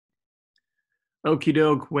Okie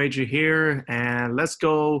doke, Wei here, and let's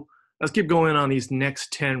go. Let's keep going on these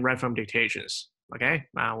next 10 right from dictations. OK，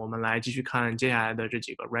 那我们来继续看接下来的这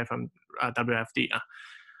几个 right from WFD 啊。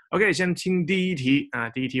OK， 先听第一题啊。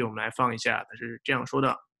第一题我们来放一下，它是这样说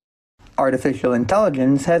的 ：Artificial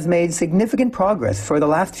intelligence has made significant progress for the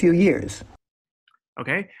last few years.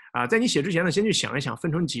 OK 啊，在你写之前呢，先去想一想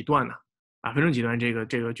分成几段呢？啊，分成几段这个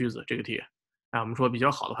句子这个题啊，我们说比较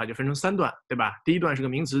好的话就分成3段，对吧？第一段是个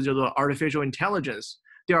名词叫做 artificial intelligence，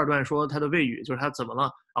 第二段说它的谓语就是它怎么了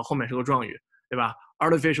啊，后面是个状语，对吧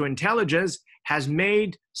 ？Artificial intelligence has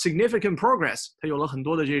made significant progress， 它有了很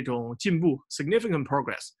多的这种进步 ，significant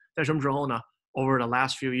progress， 在什么时候呢 ？Over the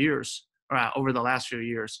last few years。Over the last few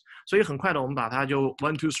years， 所以很快的，我们把它就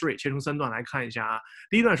 1, 2, 3切成3段来看一下啊。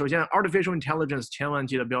第一段，首先 artificial intelligence 千万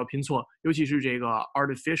记得不要拼错，尤其是这个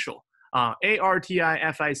artificial 啊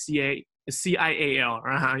 ，artificial，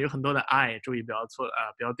 啊，有很多的 i， 注意不要错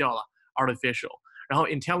不要掉了 artificial。然后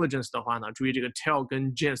intelligence 的话呢，注意这个 tel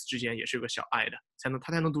跟 gens 之间也是有个小 i 的，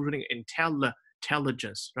它才能读出那个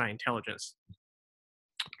intelligence，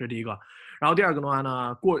 这是第一个。然后第二个的话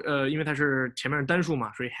呢，因为它是前面是单数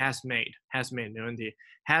嘛，所以 has made 没问题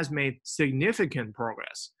 ，has made significant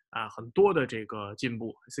progress 啊，很多的这个进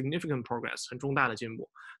步 ，significant progress 很重大的进步。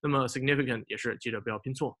那么 significant 也是记得不要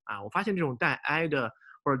拼错啊。我发现这种带 i 的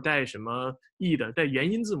或者带什么 e 的带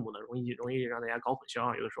元音字母的，容易让大家搞混淆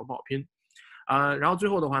啊，有的时候不好拼。然后最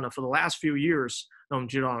后的话呢 ，for the last few years， 那我们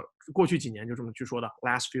知道过去几年就这么去说的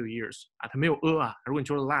last few years 啊，它没有啊，如果你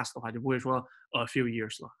说了 last 的话，就不会说a few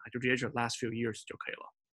years 了啊，就直接是 last few years 就可以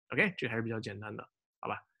了。OK， 这还是比较简单的，好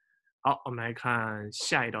吧？好，我们来看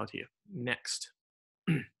下一道题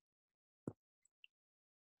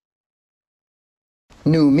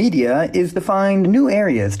 ，next。New media is to find new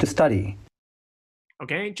areas to study.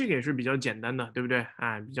 OK， 这个也是比较简单的，对不对？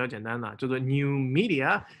啊，比较简单的，叫做 New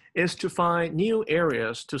media is to find new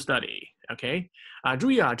areas to study。OK， 啊，注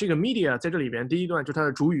意啊，这个 media 在这里边第一段就是它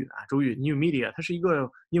的主语啊，主语 New media， 它是一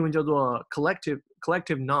个英文叫做 collective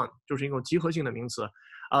noun， 就是一种集合性的名词，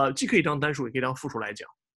既可以当单数，也可以当复数来讲。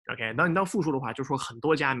OK， 当你当复数的话，就说很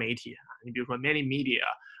多家媒体啊，你比如说 many media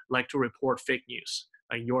like to report fake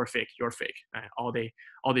news，you're fake， 哎 ，all they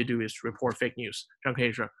do is report fake news， 这样可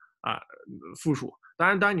以是复数。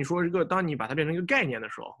当然你说这个，当你把它变成一个概念的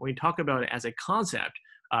时候 ，when you talk about it as a concept，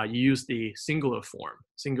 you use the singular form，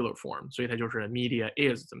 所以它就是 media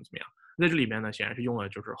is 怎么样。在这里边呢，显然是用了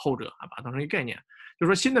就是后者啊，把它当成一个概念，就是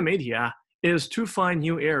说新的媒体啊 is to find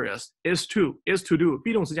new areas，is to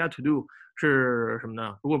do，be 动词加 to do 是什么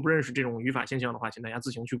呢？如果不认识这种语法现象的话，请大家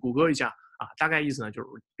自行去谷歌一下啊。大概意思呢就是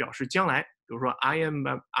表示将来，比如说 I am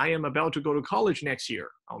about to go to college next year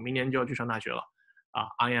啊，我明年就要去上大学了。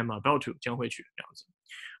I am about to 将会去这样子，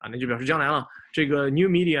那就表示将来了。这个 new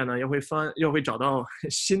media 呢，要会找到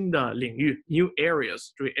新的领域 new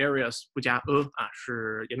areas， 注意 areas 不加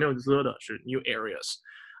是也没有的，是 new areas，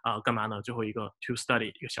干嘛呢？最后一个 to study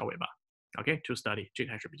一个小尾巴 ，OK，to study 这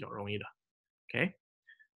个还是比较容易的 ，OK，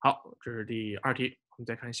 好，这是第2题，我们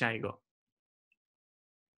再看下一个。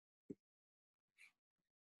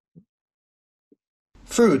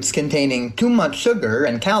Fruits containing too much sugar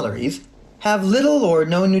and calories have little or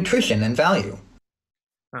no nutrition and value.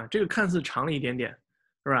 这个看似长了一点点，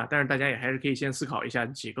是吧？但是大家也还是可以先思考一下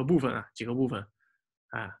几个部分。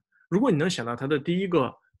如果你能想到它的第一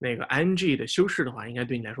个那个 ing 的修饰的话，应该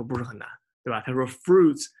对你来说不是很难，对吧？他说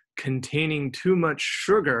fruits containing too much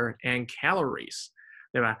sugar and calories，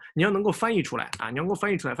 对吧？你要能够翻译出来你要能够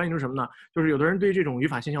翻译出什么呢？就是有的人对这种语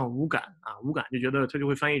法现象无感就觉得他就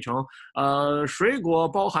会翻译成水果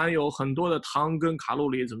包含有很多的糖跟卡路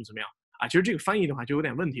里怎么样。其实这个翻译的话就有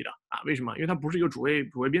点问题的为什么？因为它不是一个主谓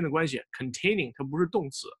宾的关系 ，containing 它不是动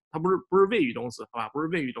词，它不是谓语动词，好吧？不是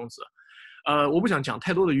谓语动词。我不想讲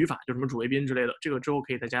太多的语法，就什么主谓宾之类的，这个之后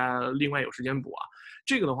可以大家另外有时间补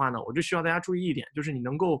这个的话呢，我就需要大家注意一点，就是你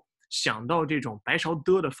能够想到这种白勺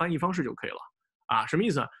的翻译方式就可以了什么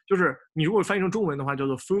意思？就是你如果翻译成中文的话，叫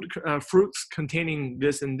做 fruits containing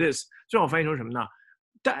this and this， 最好翻译成什么呢？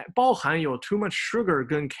包含有 too much sugar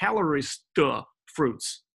跟 calories 的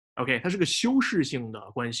fruits。OK， 它是个修饰性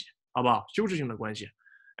的关系，好不好？修饰性的关系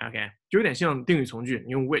 ，OK， 就有点像定语从句，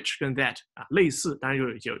你用 which 跟 that 类似，当然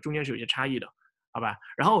中间是有一些差异的，好吧？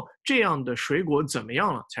然后这样的水果怎么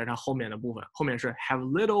样了，才是它后面的部分，后面是 have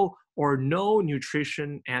little or no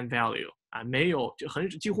nutrition and value 没有，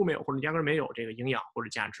几乎没有或者压根没有这个营养或者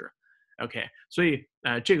价值。OK， 所以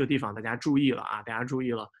这个地方大家注意了大家注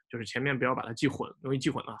意了，就是前面不要把它记混，容易记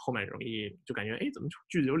混了，后面容易就感觉怎么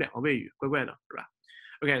句子有2个谓语，怪怪的，是吧？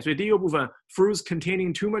 OK， 所以第一个部分 fruits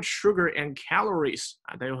containing too much sugar and calories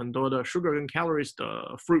啊，带有很多的 sugar 跟 calories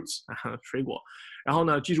的 fruits 啊，水果。然后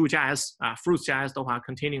呢，记住加 s 啊 ，fruits 加 s 的话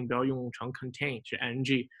 ，containing 不要用成 contain 是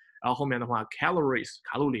ing。然后后面的话 calories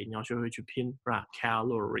卡路里你要学会去拼是吧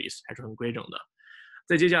 ？calories 还是很规整的。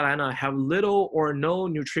再接下来呢 ，have little or no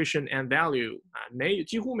nutrition and value 啊，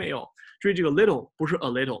几乎没有。注意这个 little 不是 a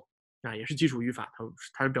little 啊，也是基础语法，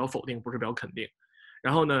它是表否定，不是表肯定。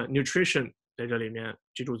然后呢 ，nutrition 在这里面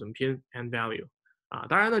记住怎么拼 and value 啊。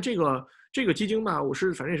当然呢，这个基金吧，我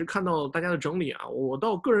是反正也是看到大家的整理啊，我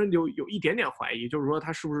倒个人有一点点怀疑，就是说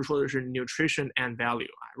他是不是说的是 nutrition and value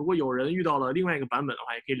啊？如果有人遇到了另外一个版本的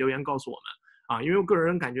话，也可以留言告诉我们啊，因为我个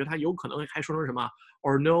人感觉他有可能还说成什么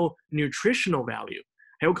or no nutritional value。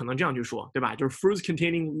还有可能这样去说，对吧？就是 fruits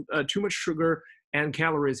containing too much sugar and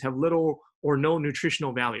calories have little or no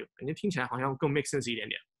nutritional value， 感觉听起来好像更 make sense 一点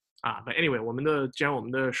点啊。But anyway，既然我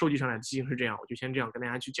们的收集上来的基金是这样，我就先这样跟大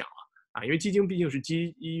家去讲了啊。因为基金毕竟是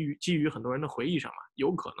基于很多人的回忆上嘛，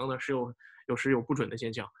有可能呢是有时有不准的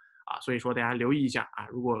现象啊，所以说大家留意一下啊。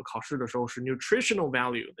如果考试的时候是 nutritional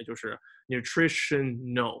value， 那就是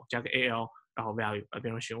nutritional 加个 al， 然后 value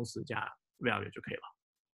变成形容词加 value 就可以了。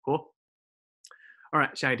Cool。All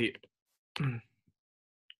right， 下一题。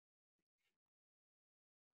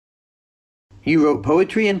You wrote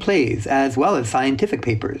poetry and plays as well as scientific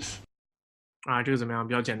papers. 啊，这个怎么样？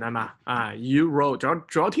比较简单吧？啊 ，you wrote，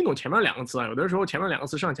只要听懂前面两个词啊，有的时候前面两个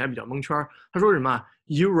词上起来比较蒙圈。他说什么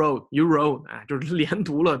 ？You wrote，啊，就是连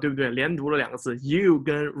读了，对不对？连读了两个字 ，you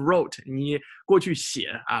跟 wrote， 你过去写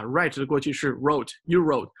啊 ，write 的过去是 wrote，you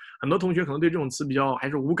wrote。很多同学可能对这种词比较还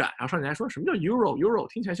是无感，然后上起来说什么叫 Euro，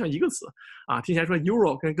听起来像一个词啊，听起来说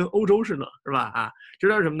Euro 跟欧洲似的，是吧？啊，这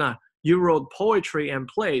叫什么呢？You wrote poetry and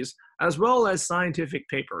plays as well as scientific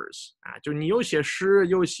papers 啊，就你又写诗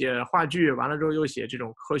又写话剧，完了之后又写这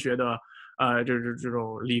种科学的，就是这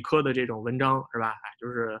种理科的这种文章是吧？就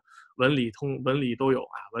是文理都有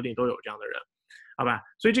啊，文理都有这样的人，好吧？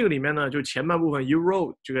所以这个里面呢，就前半部分 you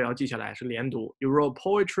wrote 这个要记下来是连读 ，you wrote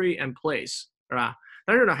poetry and plays 是吧？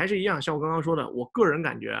但是呢，还是一样，像我刚刚说的，我个人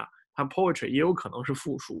感觉啊，它 poetry 也有可能是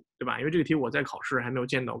复数，对吧？因为这个题我在考试还没有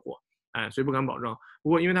见到过。所以不敢保证。不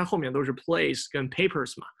过因为它后面都是 plays 跟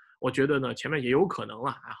papers 嘛，我觉得呢前面也有可能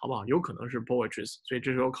了，好不好？有可能是 poetries， 所以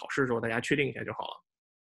这时候考试的时候大家确定一下就好了。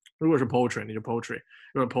如果是 poetry， 那就 poetry；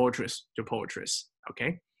 如果 poetries 就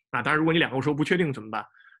poetries。OK， 当然如果你两个时候不确定怎么办？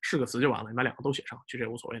是个词就完了，你把两个都写上，其实也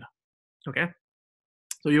无所谓的。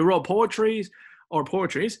OK，so you wrote poetries or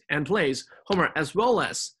poetries and plays， 后面 as well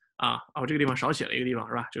as 这个地方少写了一个地方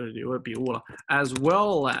是吧？就是有个笔误了 ，as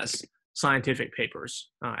well as。Scientific papers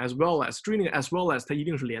as well as 注意那个 as well as 它一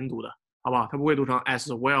定是连读的，好不好？它不会读成 as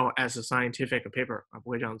well as scientific paper 不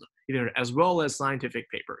会这样子，一定是 as well as scientific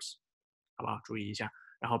papers， 好不好？注意一下，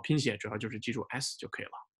然后拼写主要就是记住 s 就可以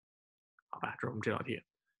了，好吧？这是我们这道题。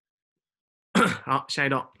好，下一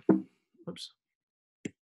道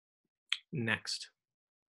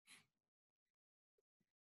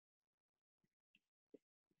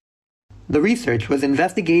 ，Next。The research was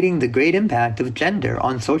investigating the great impact of gender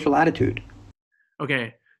on social attitude.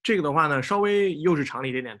 OK， 这个的话呢，稍微又是长了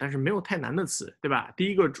一点点，但是没有太难的词，对吧？第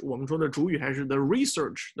一个我们说的主语还是 the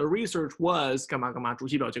research was 干嘛干嘛，主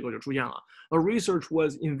系表结构就出现了。The research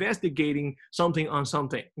was investigating something on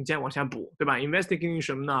something， 你接着往下补，对吧 ？Investigating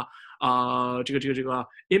什么呢？这个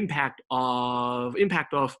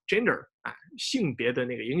impact of gender 性别的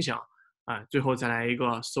那个影响最后再来一个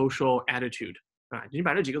social attitude。你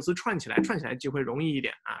把这几个词串起来就会容易一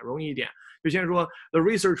点容易一点。就先说 the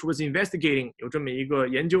research was investigating， 有这么一个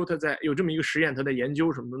研究，有这么一个实验，它在研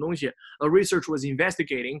究什么东西。The research was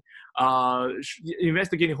investigating，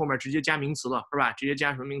 investigating 后面直接加名词了，是吧？直接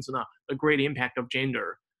加什么名词呢 ？The great impact of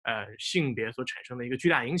gender， 性别所产生的一个巨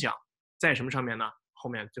大影响，在什么上面呢？后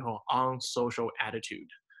面最后 on social attitude。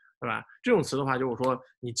对吧？这种词的话，就是说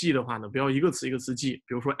你记的话呢，不要一个词一个词记。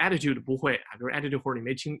比如说 attitude 不会比如 attitude 或者你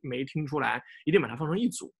没听出来，一定把它放成一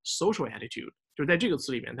组 social attitude， 就是在这个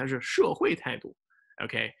词里面它是社会态度。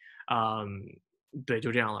OK， 对，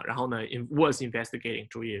就这样了。然后呢 was investigating，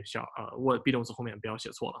 注意was be 动词后面不要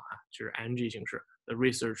写错了就是 ing 形式。The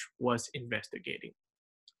research was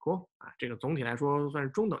investigating。Cool 这个总体来说算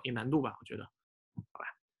是中等一难度吧，我觉得。好吧，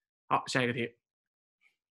好，下一个题。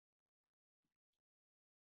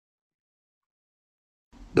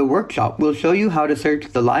The workshop will show you how to search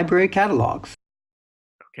the library catalogs.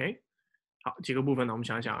 OK， 好，几个部分呢？我们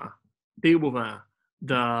想一想第一个部分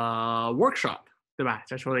the workshop， 对吧？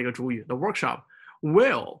再说了一个主语 the workshop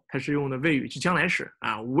will， 它是用的谓语及将来时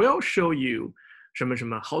will show you 什么什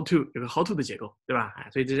么 how to， 有个 how to 的结构，对吧？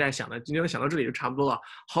所以今天想到这里就差不多了。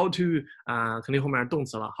how to 肯定后面是动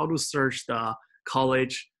词了 ，how to search the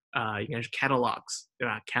college 应该是 catalogs 对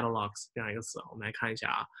吧 catalogs 这样一个词，我们来看一下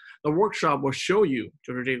啊 The workshop will show you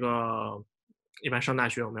就是这个一般上大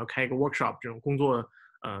学我们要开一个 workshop 这种工作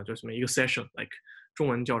就什么一个 session like 中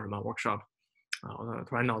文叫什么 workshop 我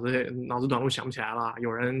突然脑子短路想不起来了，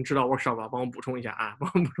有人知道 workshop 吧，帮我补充一下啊，帮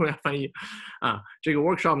我补充一下翻译啊。这个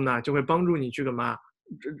workshop 呢就会帮助你去干嘛？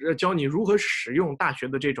教你如何使用大学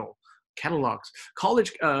的这种 catalogs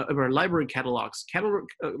college 不是 library catalogs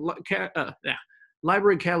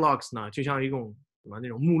library catalogs 呢就像一种什么那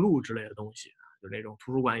种目录之类的东西，就那种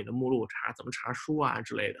图书馆里的目录怎么查书啊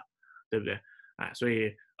之类的，对不对？所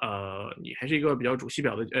以你还是一个比较主系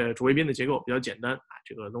表的主谓宾的结构比较简单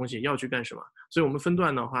这个东西要去干什么？所以我们分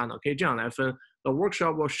段的话呢，可以这样来分 ：The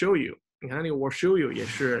workshop will show you。你看那个 will show you 也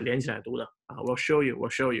是连起来读的will show you，will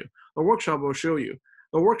show you。The workshop will show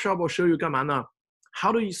you。The workshop will show you 干嘛呢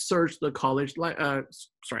 ？How to search the college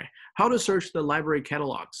how to search the library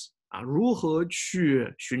catalogs 如何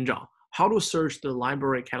去寻找 ？How to search the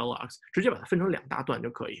library catalogs， 直接把它分成2大段就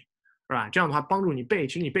可以。是吧？这样的话帮助你背，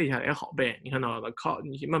其实你背下来也好背。你看到了，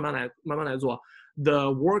你慢慢来做。The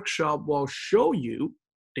workshop will show you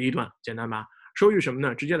这一段简单吧 ？show you 什么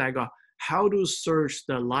呢？直接来个 How to search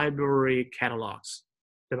the library catalogs，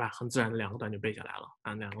 对吧？很自然的2个段就背下来了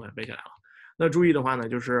2个段背下来了。那注意的话呢，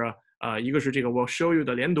就是一个是这个 will show you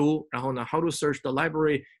的连读，然后呢 How to search the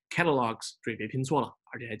library catalogs， 注意别拼错了，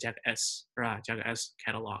而且还加个 s， 是吧？加个 s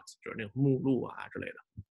catalogs 就是那个目录之类的，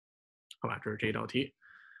好吧？这是这一道题。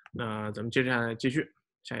那咱们接下来继续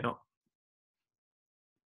下一道。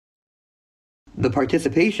The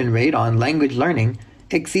participation rate on language learning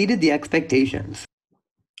exceeded the expectations.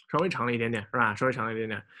 稍微长了一点点，是吧？稍微长了一点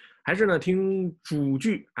点，还是呢听主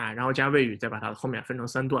句然后加谓语，再把它后面分成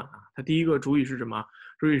3段它第一个主语是什么？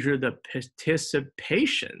主语是 the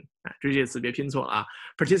participation 这些词别拼错了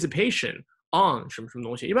participation on 什么什么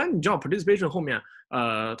东西。一般你知道 participation 后面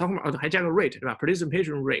它后面还加个 rate 对吧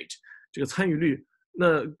 ？participation rate 这个参与率。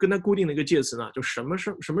那跟它固定的一个介词呢，就什么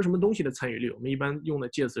东西的参与率，我们一般用的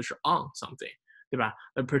介词是 on something， 对吧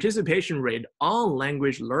 ？The participation rate on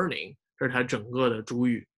language learning， 这是它整个的主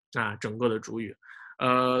语整个的主语。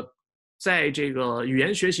在这个语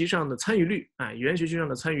言学习上的参与率语言学习上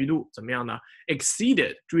的参与度怎么样呢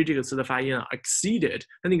 ？exceeded， 注意这个词的发音exceeded，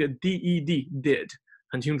 它那个 did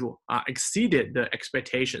很清楚exceeded the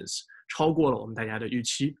expectations， 超过了我们大家的预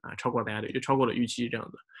期超过了预期这样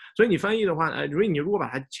子。所以你翻译的话你如果把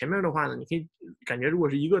它前面的话呢，你可以感觉如果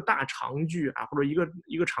是一个大长句或者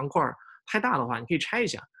一个长块太大的话，你可以拆一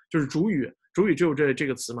下，就是主语只有这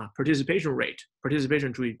个词嘛 ，participation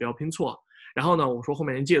rate，participation 注意不要拼错。然后呢，我说后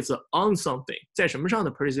面的介词 on something， 在什么上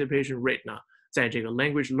的 participation rate 呢？在这个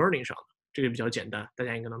language learning 上的，这个比较简单，大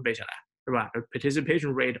家应该能背下来，是吧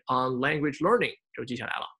 ？participation rate on language learning 就记下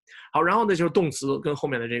来了。好，然后呢就是动词跟后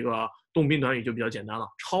面的这个动宾短语就比较简单了，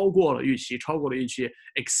超过了预期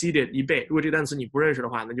exceeded 1倍。如果这个单词你不认识的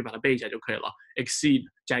话，那就把它背一下就可以了。exceed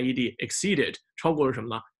加 ed exceeded 超过了什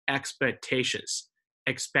么呢 ？expectations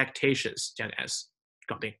加个 s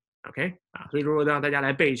搞定。OK 所以如果让大家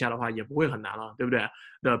来背一下的话，也不会很难了，对不对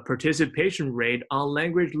 ？The participation rate on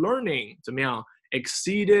language learning 怎么样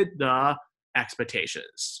 ？exceeded the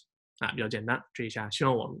expectations 比较简单，这一下希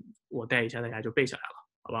望我带一下大家就背下来了，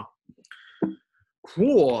好不好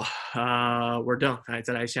 ？Cool， we're done。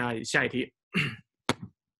再来下一题。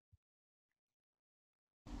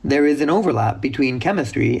There is an overlap between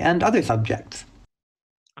chemistry and other subjects.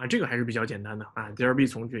 这个还是比较简单的ZRB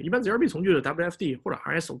从句，一般 ZRB 从句的 WFD 或者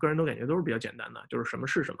RS， 我个人都感觉都是比较简单的，就是什么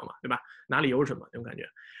是什么嘛，对吧？哪里有什么那种感觉。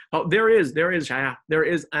好 ，there is 啥呀 ？There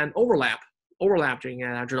is an overlap， 这应该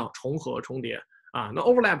大家知道，重合、重叠那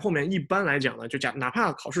overlap 后面一般来讲呢，就哪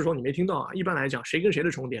怕考试的时候你没听到一般来讲谁跟谁的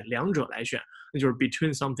重叠，两者来选，那就是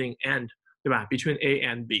between something and， 对吧 ？between A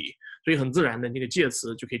and B， 所以很自然的那个介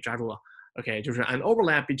词就可以抓住了。OK， 就是 an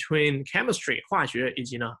overlap between chemistry 化学以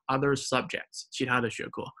及呢 other subjects 其他的学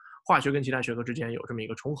科，化学跟其他学科之间有这么一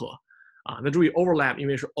个重合那注意 overlap 因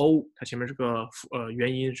为是 o， 它前面是个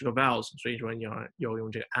元音是个 vowels， 所以说你要用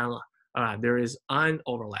这个 an 了there is an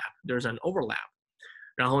overlap，there's an overlap，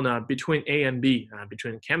 然后呢 between A and B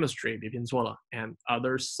between chemistry 别拼错了 and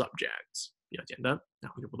other subjects 比较简单，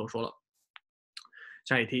我就不多说了。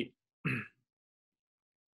下一题。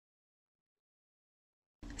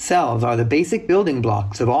Cells are the basic building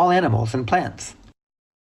blocks of all animals and plants.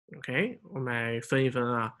 OK， 我们来分一分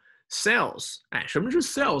cells， 什么是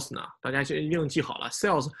cells 呢？大家一定记好了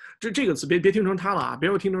 ，cells 这个词别听成它了别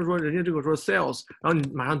又听成说人家这个说 cells， 然后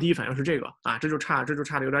你马上第一反应是这个这就差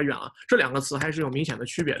的有点远了。这两个词还是有明显的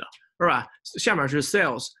区别的，是吧？下面是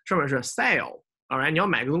cells， 上面是 cell ，alright， 你要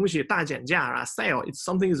买个东西大减价啊 ，sale，it's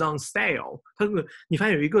something is on sale， 它这个你发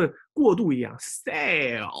现有一个过渡一样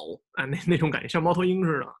 ，sale 啊，那种感觉像猫头鹰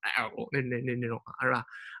似的 ，l 那种啊，是吧？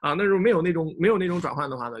啊，那如果没有那种转换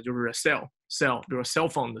的话呢，就是 sell， 比如说 cell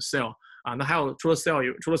phone 的 sell。啊，那还有除了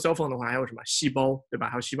cell phone 的话，还有什么细胞，对吧？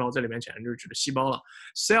还有细胞在里面显然就是指的细胞了。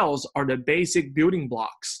Cells are the basic building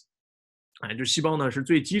blocks， 哎，就是细胞呢是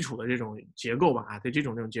最基础的这种结构吧？啊，对这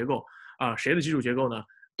种结构啊，谁的基础结构呢？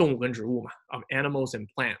动物跟植物嘛，of animals and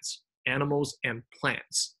plants，animals and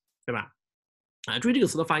plants， 对吧？啊，注意这个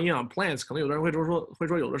词的发音啊 ，plants 可能有的人会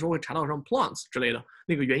说有的时候会查到上 plants 之类的，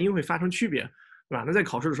那个元音会发生区别，对吧？那在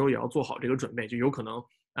考试的时候也要做好这个准备，就有可能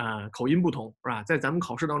口音不同，是吧？在咱们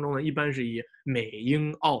考试当中呢，一般是以美、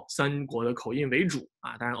英、澳三国的口音为主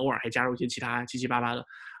啊，当然偶尔还加入一些其他七七八八的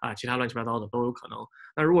啊，其他乱七八糟的都有可能。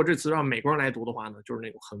那如果这词让美国人来读的话呢，就是那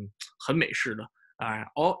种很美式的。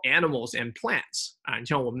all animals and plants 啊，你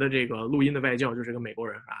像我们的这个录音的外教就是个美国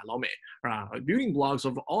人啊，老美是吧 ？Building blocks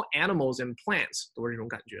of all animals and plants 都是这种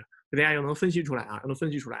感觉，大家又能分析出来啊，又能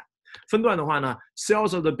分析出来。分段的话呢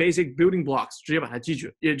 ，cells of the basic building blocks 直接把它记住，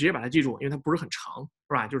也直接把它记住，因为它不是很长，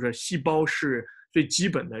是吧？就是细胞是最基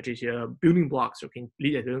本的这些 building blocks， 就可以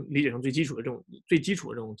理解成最基础的这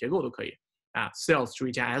种结构都可以啊。cells 注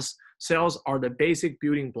意加 s，cells are the basic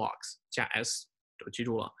building blocks 加 s 就记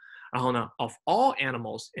住了。然后呢 ，of all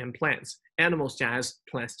animals and plants，animals 加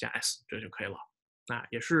s，plants 加 s， 这就可以了。啊，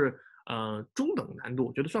也是中等难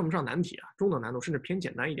度，觉得算不上难题啊，中等难度甚至偏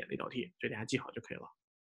简单一点的一道题，这大家记好就可以了。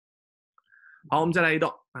好，我们再来一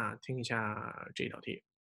道啊，听一下这一道题。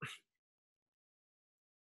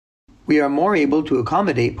We are more able to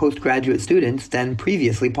accommodate postgraduate students than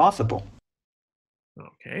previously possible.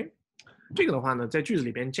 OK， 这个的话呢，在句子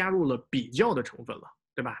里边加入了比较的成分了。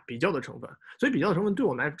对吧？比较的成分，所以比较的成分对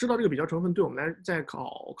我们来知道这个比较成分对我们来在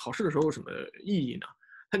考试的时候有什么意义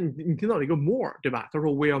呢？你听到了一个 more， 对吧？他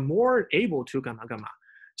说 we are more able to 干嘛干嘛。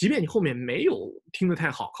即便你后面没有听得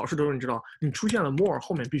太好，考试的时候你知道你出现了 more，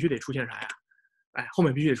 后面必须得出现啥呀？哎，后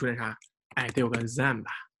面必须得出现啥？哎，得有个 than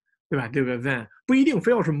吧，对吧？得有个 than， 不一定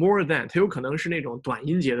非要是 more than， 它有可能是那种短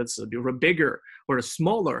音节的词，比如说 bigger 或者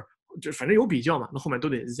smaller。就反正有比较嘛，那后面都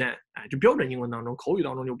得 than， 哎，就标准英文当中，口语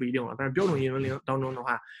当中就不一定了。但是标准英文当中的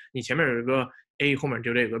话，你前面有一个 a， 后面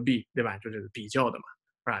就得有个 b， 对吧？就是比较的嘛，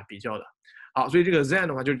是吧？比较的。好，所以这个 than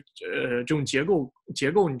的话，就这种结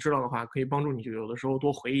构你知道的话，可以帮助你就有的时候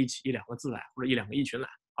多回忆起一两个字来，或者一两个意群来，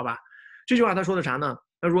好吧？这句话他说的啥呢？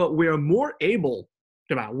他说 we are more able。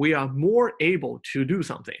对吧 ？We are more able to do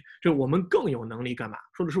something， 就我们更有能力干嘛？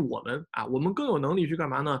说的是我们啊，我们更有能力去干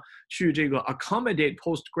嘛呢？去这个 accommodate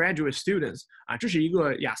postgraduate students 啊，这是一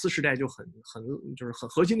个雅思时代就很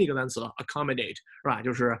核心的一个单词了 ，accommodate 是吧？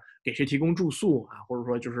就是给谁提供住宿啊，或者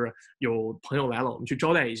说就是有朋友来了，我们去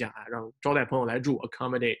招待一下啊，让招待朋友来住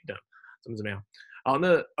 ，accommodate 的怎么样？好，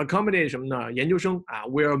那 accommodate 什么呢？研究生啊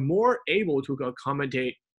 ，we are more able to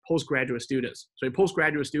accommodate postgraduate students， 所以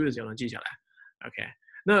postgraduate students 就能记下来。OK，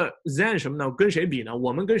 那 than 什么呢？跟谁比呢？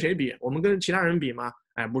我们跟谁比？我们跟其他人比吗？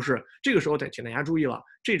哎，不是。这个时候请大家注意了，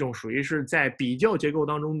这种属于是在比较结构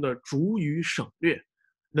当中的主语省略，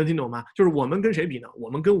能听懂吗？就是我们跟谁比呢？我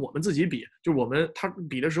们跟我们自己比，就是他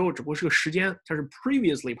比的时候只不过是个时间，它是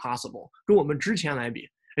previously possible， 跟我们之前来比。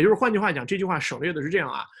也就是换句话讲，这句话省略的是这样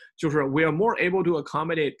啊，就是 we are more able to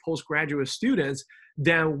accommodate postgraduate students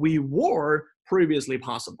than we were previously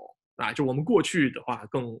possible 啊，就我们过去的话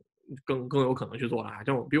更有可能去做了啊，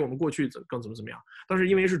就比我们过去更怎么样。但是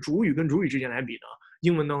因为是主语跟主语之间来比呢，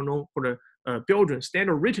英文当中或者标准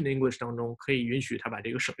standard written English 当中可以允许它把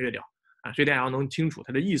这个省略掉啊，所以大家要能清楚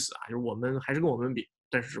它的意思啊，就是我们还是跟我们比，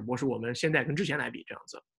但是只不过是我们现在跟之前来比这样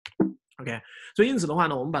子。OK， 所以因此的话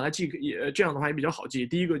呢，我们把它这样的话也比较好记。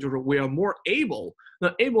第一个就是 we are more able， 那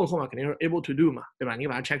able 后面肯定是 able to do 嘛，对吧？你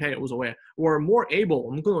把它拆开也无所谓。We're more able，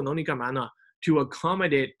 我们更有能力干嘛呢？To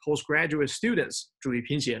accommodate postgraduate students， 注意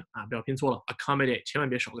拼写啊，不要拼错了。accommodate 千万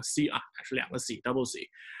别少个 c 啊，还是两个 c，double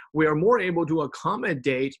c。We are more able to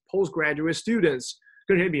accommodate postgraduate students。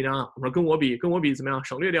跟谁比呢？我说跟我比怎么样？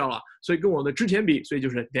省略掉了，所以跟我的之前比，所以就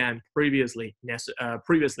是 than previously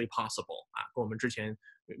possible 啊，跟我们之前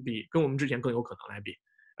比，跟我们之前更有可能来比。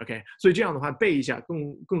OK， 所以这样的话背一下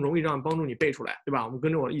更容易帮助你背出来，对吧？我们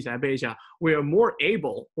跟着我一起来背一下。We are more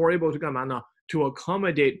able 是干嘛呢？To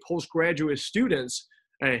accommodate postgraduate students，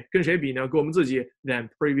 哎，跟谁比呢？跟我们自己 than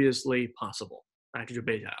previously possible， 哎，这就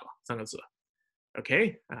背下来了3个字。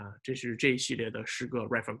OK 啊，这是这一系列的10个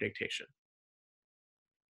right from dictation。